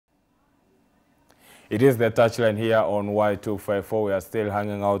It is the touchline here on Y254. We are still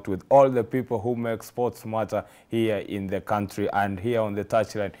hanging out with all the people who make sports matter here in the country. And here on the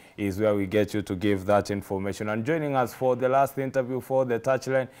touchline is where we get you to give that information. And joining us for the last interview for the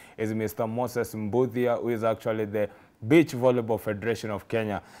touchline is Mr. Moses Mbuthia, who is actually the Beach Volleyball Federation of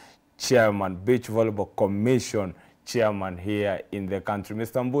Kenya chairman, Beach Volleyball Commission chairman here in the country.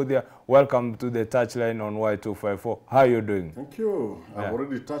 Mr. Mbuthia, welcome to the touchline on Y254. How are you doing? Thank you. I've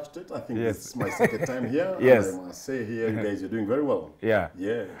already touched it. I think it's my second time here. Yes. And I must say here, you guys are doing very well. Yeah.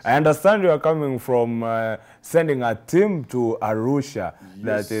 Yes. I understand you are coming from sending a team to Arusha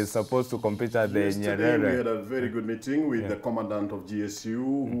that is supposed to compete at the Yesterday Nyerere. we had a very good meeting with the commandant of GSU,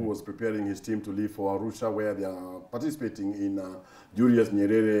 who was preparing his team to leave for Arusha, where they are participating in Julius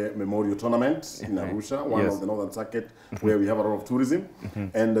Nyerere Memorial Tournament in Arusha, one of the northern circuit where we have a lot of tourism.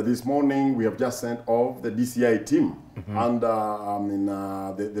 And this morning we have just sent off the DCI team and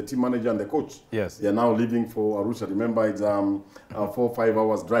the team manager and the coach. Yes. They are now leaving for Arusha. Remember, it's a 4 or 5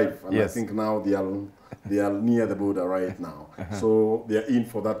 hours drive, and I think now they are near the border right now. So they are in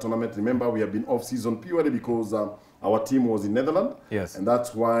for that tournament. Remember, we have been off season purely because our team was in Netherlands, and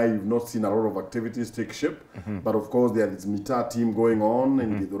that's why you've not seen a lot of activities take shape. But of course, there is Mita team going on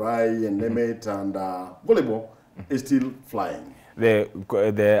in Githurai and Nemet, and volleyball is still flying.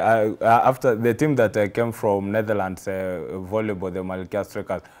 After the team that came from Netherlands, volleyball, the Malkia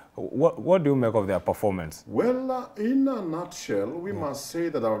Strikers, what do you make of their performance? Well, in a nutshell, we must say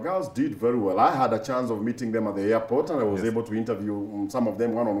that our girls did very well. I had a chance of meeting them at the airport, and I was able to interview some of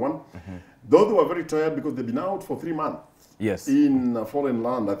them one-on-one. Though they were very tired because they've been out for 3 months. Yes. In foreign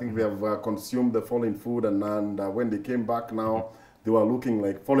land. I think they have consumed the foreign food, and when they came back now, they were looking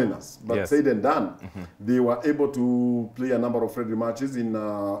like foreigners. But said and done, they were able to play a number of friendly matches in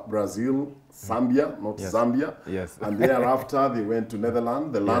Brazil, Zambia, not Zambia. Yes. And thereafter, they went to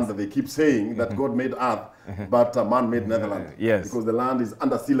Netherlands, the land that they keep saying that God made earth, but man made Netherlands. Because the land is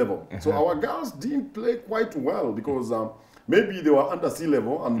under sea level. So our girls didn't play quite well because maybe they were under sea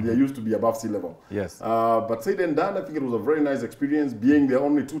level and they used to be above sea level. Yes. But said and done, I think it was a very nice experience being the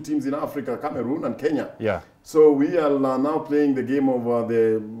only 2 teams in Africa, Cameroon and Kenya. Yeah. So we are now playing the game of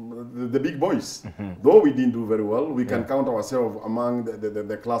the big boys. Though we didn't do very well, we can count ourselves among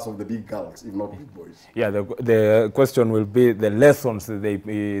the class of the big girls, if not big boys. Yeah, the question will be the lessons that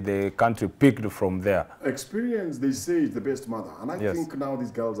the country picked from there. Experience, they say, is the best mother. And I think now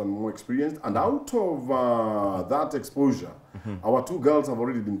these girls are more experienced. And out of that exposure, our 2 girls have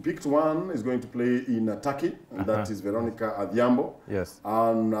already been picked. One is going to play in Turkey, and that is Veronica Adhiambo. Yes.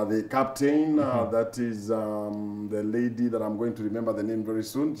 And the captain, that is the lady that I'm going to remember the name very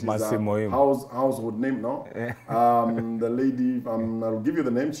soon. She's household name, no? The lady, I'll give you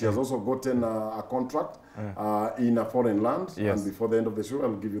the name. She has also gotten a contract in a foreign land. And before the end of the show,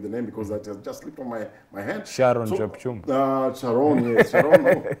 I'll give you the name because that has just slipped on my head. Sharon Jepchum. Sharon, yes. Sharon,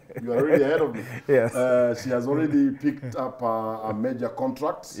 no. You are already ahead of me. Yes. She has already picked up a major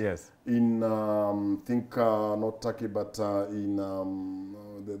contract. Yes. In, think, not Turkey, but in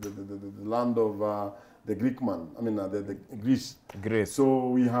the land of the Greek man, I mean, the Greece. So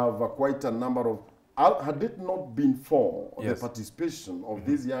we have quite a number of, had it not been for the participation of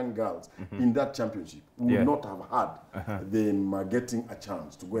these young girls in that championship, we would not have had them getting a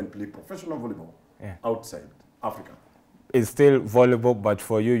chance to go and play professional volleyball outside Africa. It's still volleyball, but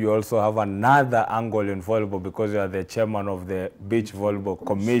for you, you also have another angle in volleyball because you are the chairman of the Beach Volleyball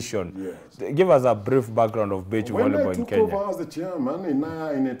Commission. Yes. Give us a brief background of beach volleyball in Kenya. When I took over as the chairman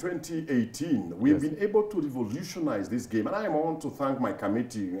in 2018, we've been able to revolutionize this game. And I want to thank my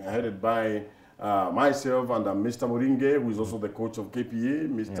committee headed by myself and Mr. Moringe, who is also the coach of KPA,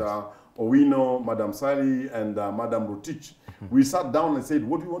 Mr. Owino, Madam Sali, and Madam Rotich. We sat down and said,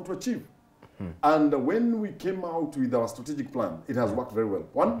 what do you want to achieve? And when we came out with our strategic plan, it has worked very well.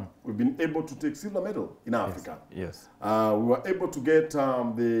 One, we've been able to take silver medal in Africa. Yes. We were able to get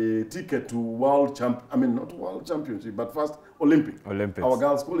the ticket to not World Championship, but first Olympics. Our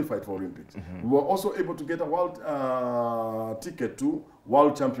girls qualified for Olympics. We were also able to get a world ticket to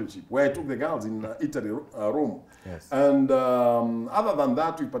World Championship, where I took the girls in Italy, Rome. Yes. And other than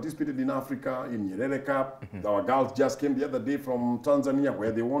that, we participated in Africa, in Nyerere Cup. Our girls just came the other day from Tanzania,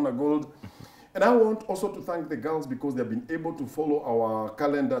 where they won a gold. And I want also to thank the girls because they've been able to follow our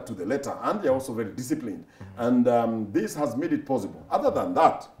calendar to the letter, and they're also very disciplined. And this has made it possible. Other than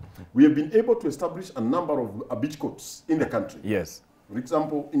that, we have been able to establish a number of beach courts in the country. Yes. For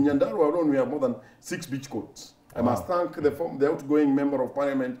example, in Nyandarua alone, we have more than 6 beach courts. I must thank the outgoing member of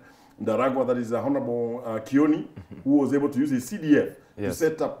parliament, Ndaragwa, that is Honorable Kioni, who was able to use his CDF to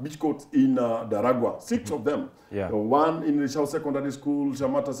set up beach courts in Daragwa, 6 of them. One in Rishao Secondary School,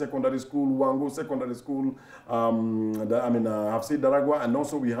 Shamata Secondary School, Wango Secondary School, I've said Daragwa, and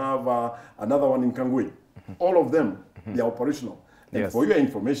also we have another one in Kangwe. All of them, they are operational. And for your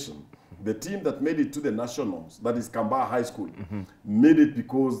information, the team that made it to the nationals, that is Kamba High School, made it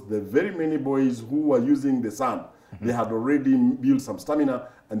because the very many boys who were using the sun, they had already built some stamina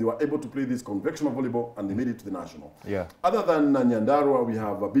and they were able to play this convectional volleyball and they made it to the national. Other than Nyandarua, we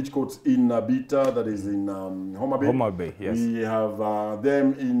have beach courts in Bita, that is in Homa Bay. Homa Bay, yes. We have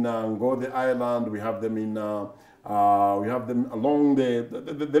them in Ngode Island. We have them in along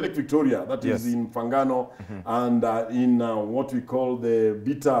the Lake Victoria, that is in Fangano, and in what we call the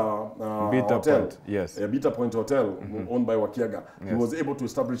Bita Hotel. Point, yes. Bita Point Hotel, owned by Wakiaga. He was able to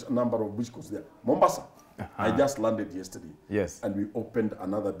establish a number of beach courts there. Mombasa, I just landed yesterday. Yes. And we opened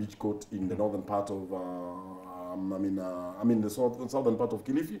another beach court in the northern part of, the southern part of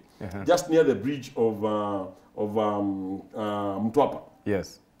Kilifi, just near the bridge of Mtwapa.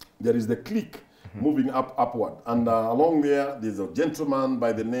 Yes. There is the clique moving upward, and along there's a gentleman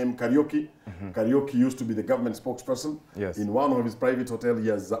by the name Karaoke. Karaoke used to be the government spokesperson. Yes. In one of his private hotels, he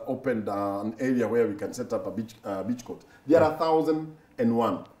has opened an area where we can set up a beach court. There are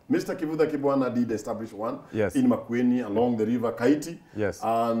 1,001. Mr. Kivuda Kibwana did establish one in Makueni along the river Kaiti. Yes.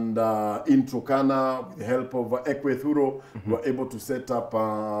 And in Turkana, with the help of Ekwe Thuro, we were able to set up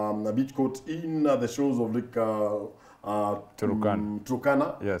a beach court in the shores of Lake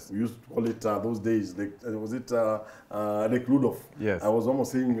Turkana. Yes. We used to call it those days, was it Lake Rudolph? Yes. I was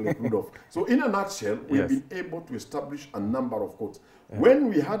almost saying Lake Rudolph. So in a nutshell, we've been able to establish a number of courts. When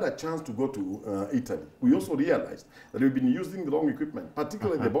we had a chance to go to Italy, we also realized that we've been using the wrong equipment,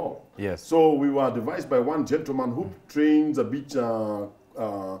 particularly the ball. Yes. So we were advised by one gentleman who trains a beach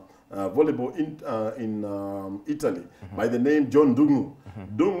volleyball in Italy by the name John Dungu.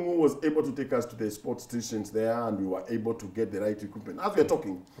 Dungu was able to take us to the sports stations there, and we were able to get the right equipment. As we are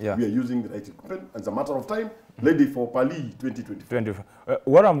talking, we are using the right equipment. As a matter of time, ready for Pali 2024.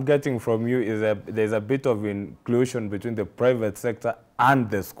 What I'm getting from you is there's a bit of inclusion between the private sector and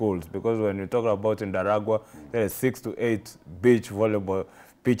the schools, because when you talk about in Daragwa, there are 6 to 8 beach volleyball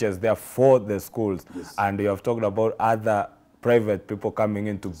pitches there for the schools, and you have talked about other private people coming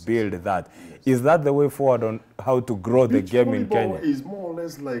in to build that. Is that the way forward on how to grow the game in Kenya? Is more or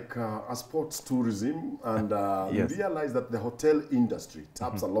less like a sports tourism, and you realize that the hotel industry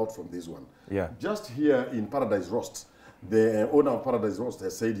taps a lot from this one. Just here in Paradise Roast, the owner of Paradise Roast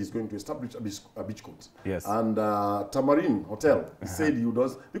has said he's going to establish a beach court. And Tamarin Hotel said he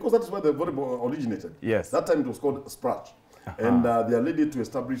does, because that is where the volleyball originated. That time it was called Spratch. And they are ready to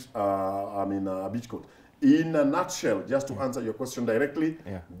establish a beach court. In a nutshell, just to answer your question directly,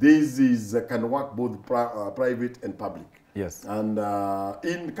 this is can work both private and public. And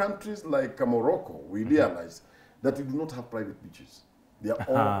in countries like Morocco, we realize that we do not have private beaches. They are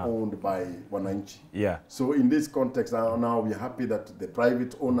all owned by Wananchi. So in this context, now we are happy that the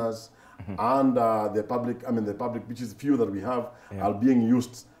private owners and the public beaches, few that we have, are being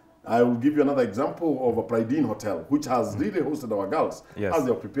used. I will give you another example of a Pridine Hotel, which has really hosted our girls as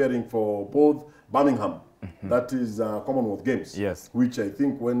they are preparing for both Birmingham. That is Commonwealth Games, which I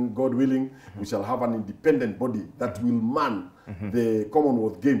think, when God willing, we shall have an independent body that will man the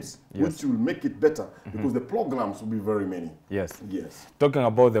Commonwealth Games, which will make it better, because the programs will be very many. Talking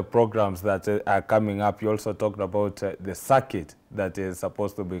about the programs that are coming up, you also talked about the circuit that is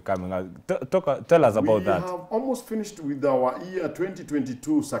supposed to be coming out. Tell us about that. We have almost finished with our year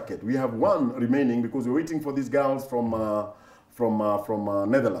 2022 circuit. We have one remaining because we're waiting for these girls from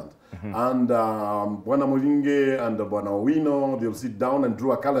Netherlands. And Bwana Moringe and Bwana Owino, they'll sit down and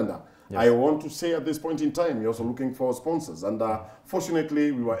draw a calendar. I want to say at this point in time, we're also looking for sponsors. And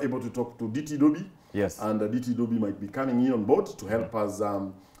fortunately, we were able to talk to DT Dobi. And DT Dobi might be coming in on board to help us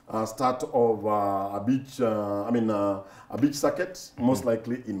start of a beach circuit, most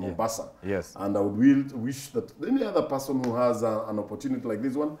likely in Mombasa. And I would wish that any other person who has an opportunity like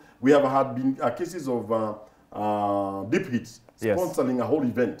this one, we have had cases of deep hits sponsoring a whole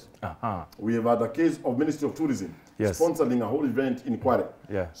event. We have had a case of Ministry of Tourism sponsoring a whole event in Kware.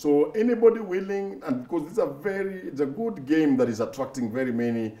 So anybody willing, and because it's a good game that is attracting very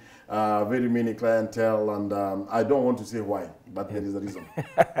many clientele, and I don't want to say why, but there is a reason.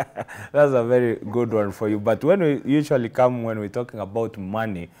 That's a very good one for you. But when we usually come, when we're talking about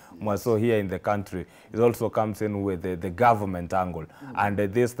money, more so here in the country, it also comes in with the government angle. And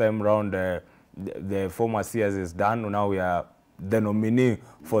this time around, the former CS is done. Now we are the nominee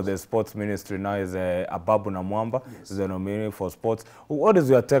for the sports ministry now is Ababu Namwamba, the nominee for sports. What is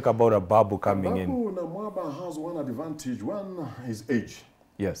your take about Ababu coming in? Ababu Namwamba has one advantage. One, his age.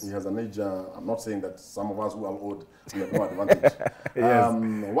 Yes. He has an age. I'm not saying that some of us who are old, we have no advantage. Yes.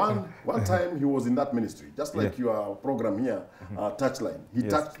 One time he was in that ministry, just like your program here, Touchline. He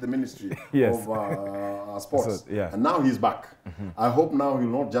touched the ministry of sports. So, and now he's back. I hope now he'll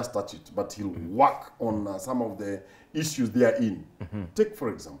not just touch it, but he'll work on some of the issues they are in. Take, for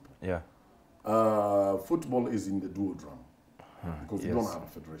example, football is in the duodrum. Because we don't have a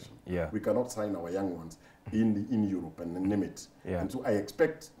federation. We cannot sign our young ones in Europe and name it. And so I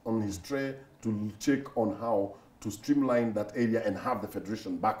expect on his tray to check on how to streamline that area and have the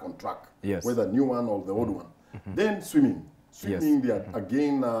federation back on track, whether new one or the old one. Then swimming. Swimming, they are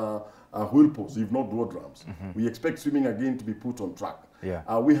again whirlpools, if not duodrams. We expect swimming again to be put on track.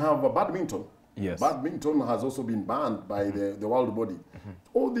 We have badminton. Badminton has also been banned by the world body.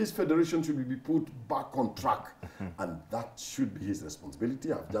 All these federations should be put back on track. And that should be his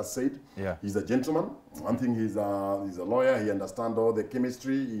responsibility. I've just said he's a gentleman. One thing, he's a lawyer. He understands all the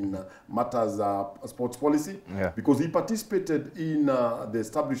chemistry in matters sports policy because he participated in the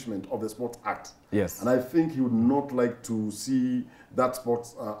establishment of the Sports Act. And I think he would not like to see that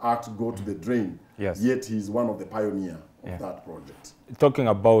Sports Act go to the drain. Yet he's one of the pioneers of that project. Talking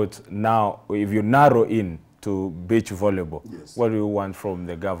about now, if you narrow in to beach volleyball, what do you want from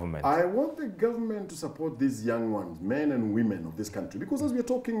the government? I want the government to support these young ones, men and women of this country, because as we are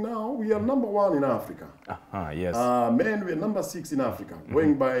talking now, we are #1 in Africa. Men, we are #6 in Africa,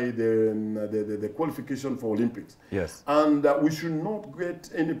 going by the qualification for Olympics. And we should not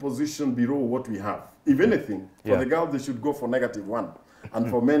get any position below what we have. If anything, for the girls, they should go for -1. And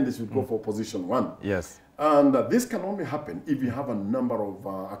for men, they should go for position 1. And this can only happen if you have a number of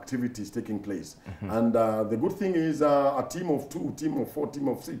activities taking place. And the good thing is a team of 2, team of 4, team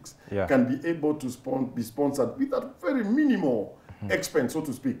of 6 can be able to be sponsored with a very minimal expense, so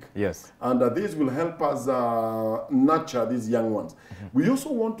to speak. And this will help us nurture these young ones. We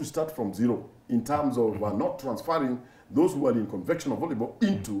also want to start from zero in terms of not transferring those who are in conventional volleyball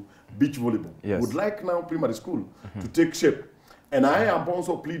into beach volleyball. Would like now primary school to take shape. And I am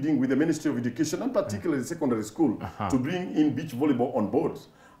also pleading with the Ministry of Education, and particularly secondary school, to bring in beach volleyball on board.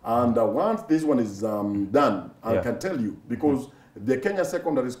 And once this one is done, I can tell you, because the Kenya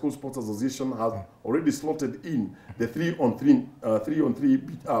Secondary School Sports Association has already slotted in the 3-on-3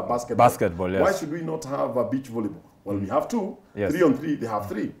 basketball. Why should we not have a beach volleyball? Well, we have 2. 3-on-3, they have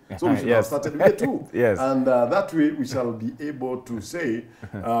 3. So we should have started with the 2. And that way we shall be able to say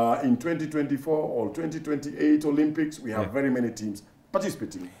in 2024 or 2028 Olympics, we have very many teams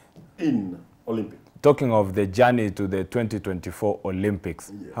participating in Olympics. Talking of the journey to the 2024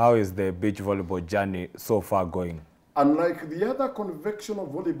 Olympics, how is the beach volleyball journey so far going? Unlike the other conventional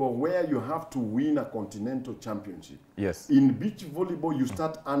volleyball where you have to win a continental championship, in beach volleyball you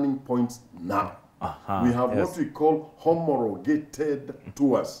start earning points now. We have what we call homologated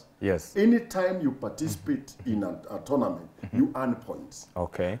tours. Anytime you participate in a tournament, you earn points.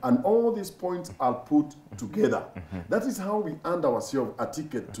 And all these points are put together. That is how we earned ourselves a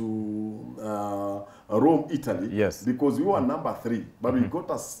ticket to Rome, Italy, because we were #3, but we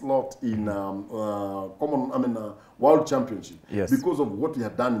got a slot in World Championship because of what we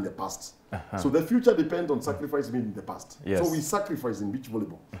had done in the past. So the future depends on sacrifice made in the past. So we sacrifice in beach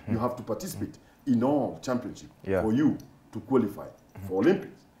volleyball. You have to participate in all championship for you to qualify for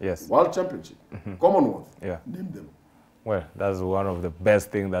Olympics, World Championship, Commonwealth, name them. Well, that's one of the best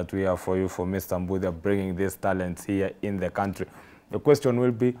things that we have for you, for Mr. Mbutha, bringing these talents here in the country. The question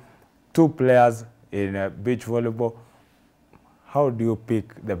will be, 2 players in beach volleyball, how do you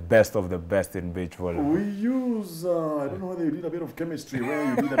pick the best of the best in beach volleyball? We use, I don't know whether you did a bit of chemistry, where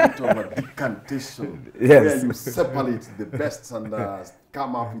you did a bit of a decantation, yes. where you separate the best and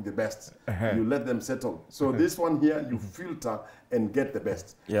come up with the best. You let them settle. So this one here, you filter and get the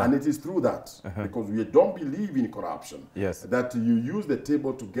best. And it is through that, because we don't believe in corruption, that you use the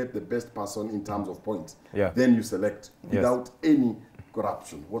table to get the best person in terms of points. Then you select without any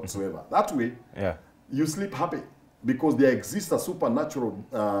corruption whatsoever. That way, you sleep happy. Because there exists a supernatural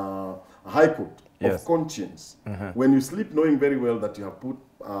high court of conscience. When you sleep knowing very well that you have put,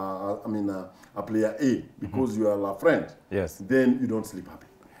 a player A because you are a friend, then you don't sleep happy.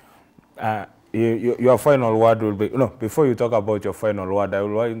 Your final word will be, before you talk about your final word, I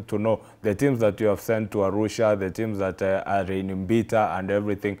would like to know the teams that you have sent to Arusha, the teams that are in Mbita and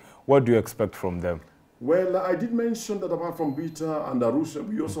everything. What do you expect from them? Well, I did mention that apart from Bita and Arusha,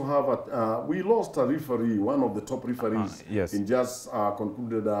 we also have, we lost a referee, one of the top referees in just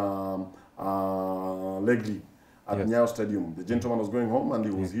concluded leg league. at Nyayo Stadium. The gentleman was going home and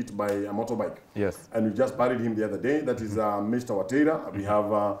he was hit by a motorbike. Yes. And we just buried him the other day. That is Mr. Watera. We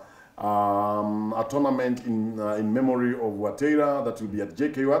have a tournament in memory of Watera that will be at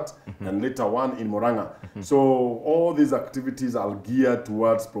JKUAT and later one in Moranga. So all these activities are geared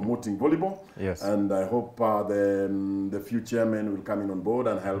towards promoting volleyball. Yes. And I hope the few chairmen will come in on board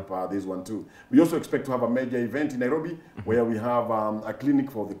and help this one too. We also expect to have a major event in Nairobi where we have a clinic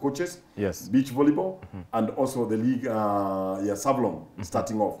for the coaches, yes, beach volleyball, and also the league, Savlon,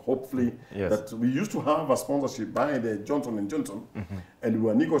 starting off. Hopefully, that we used to have a sponsorship by the Johnson & Johnson, and we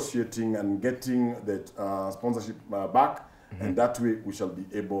were negotiating and getting that sponsorship back, and that way we shall be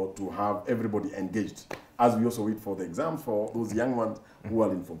able to have everybody engaged as we also wait for the exams for those young ones who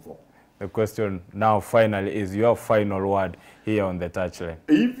are in Form 4. The question now finally is your final word here on the touchline.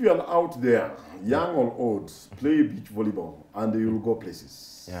 If you are out there, young or old, play beach volleyball and you will go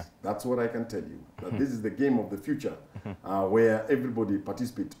places. Yeah. That's what I can tell you. That this is the game of the future where everybody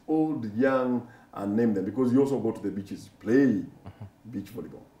participates, old, young, and name them, because you also go to the beaches, play beach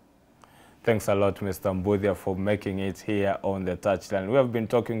volleyball. Thanks a lot, Mr. Mbuthia, for making it here on the touchline. We have been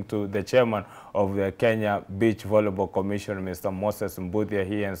talking to the chairman of the Kenya Beach Volleyball Commission, Mr. Moses Mbuthia,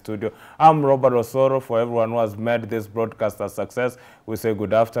 here in studio. I'm Robert Osoro. For everyone who has made this broadcast a success, we say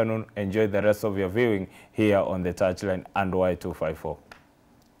good afternoon. Enjoy the rest of your viewing here on the touchline and Y254.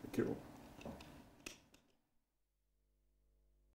 Thank you.